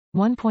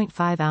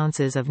1.5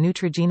 ounces of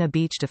Neutrogena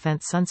Beach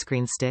Defense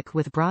Sunscreen Stick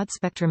with Broad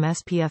Spectrum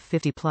SPF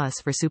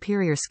 50+ for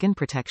superior skin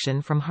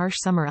protection from harsh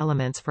summer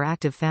elements for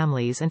active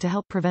families and to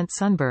help prevent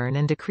sunburn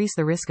and decrease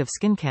the risk of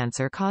skin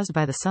cancer caused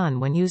by the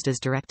sun when used as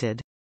directed.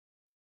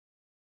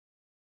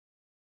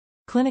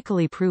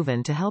 Clinically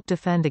proven to help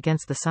defend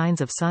against the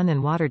signs of sun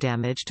and water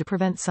damage to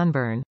prevent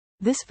sunburn.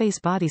 This face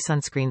body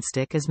sunscreen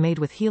stick is made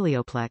with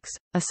Helioplex,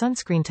 a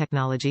sunscreen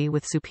technology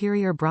with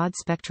superior broad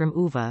spectrum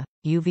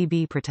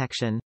UVB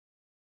protection.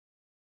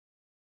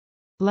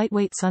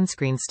 Lightweight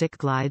sunscreen stick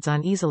glides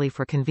on easily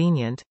for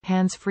convenient,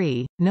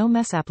 hands-free,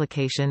 no-mess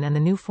application, and the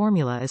new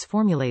formula is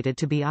formulated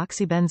to be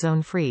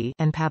oxybenzone-free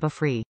and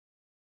PABA-Free.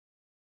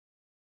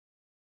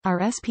 Our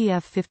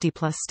SPF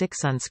 50+ stick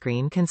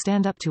sunscreen can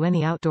stand up to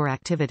any outdoor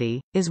activity,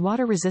 is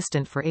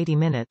water-resistant for 80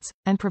 minutes,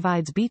 and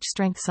provides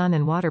beach-strength sun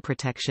and water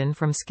protection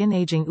from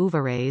skin-aging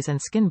UVA rays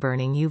and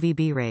skin-burning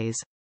UVB rays.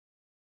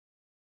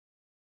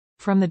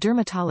 From the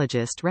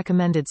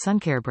dermatologist-recommended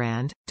suncare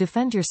brand,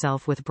 defend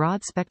yourself with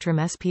Broad Spectrum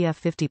SPF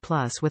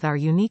 50+ with our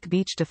unique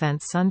Beach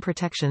Defense Sun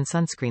Protection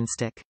Sunscreen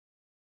Stick.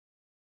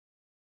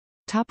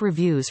 Top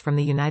reviews from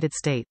the United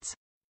States.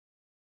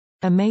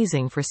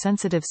 Amazing for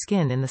sensitive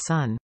skin in the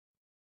sun.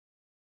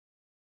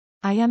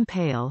 I am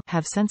pale,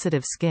 have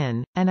sensitive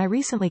skin, and I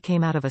recently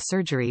came out of a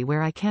surgery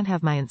where I can't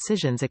have my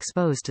incisions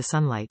exposed to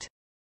sunlight.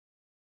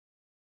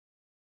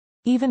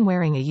 Even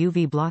wearing a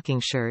UV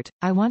blocking shirt,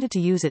 I wanted to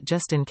use it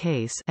just in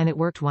case, and it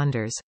worked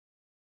wonders.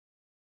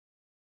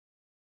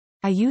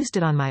 I used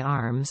it on my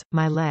arms,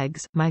 my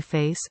legs, my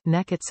face,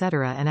 neck,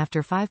 etc., and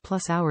after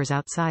 5+ hours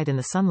outside in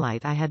the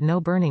sunlight I had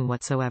no burning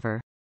whatsoever.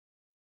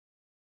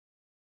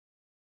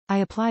 I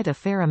applied a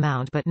fair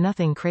amount but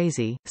nothing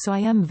crazy, so I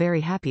am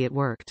very happy it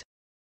worked.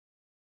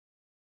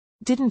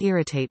 Didn't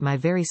irritate my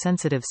very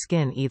sensitive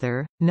skin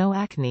either, no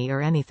acne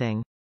or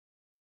anything.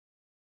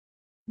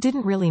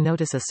 Didn't really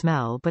notice a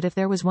smell, but if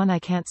there was one I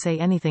can't say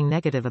anything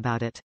negative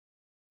about it.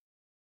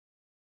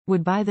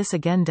 Would buy this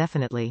again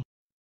definitely.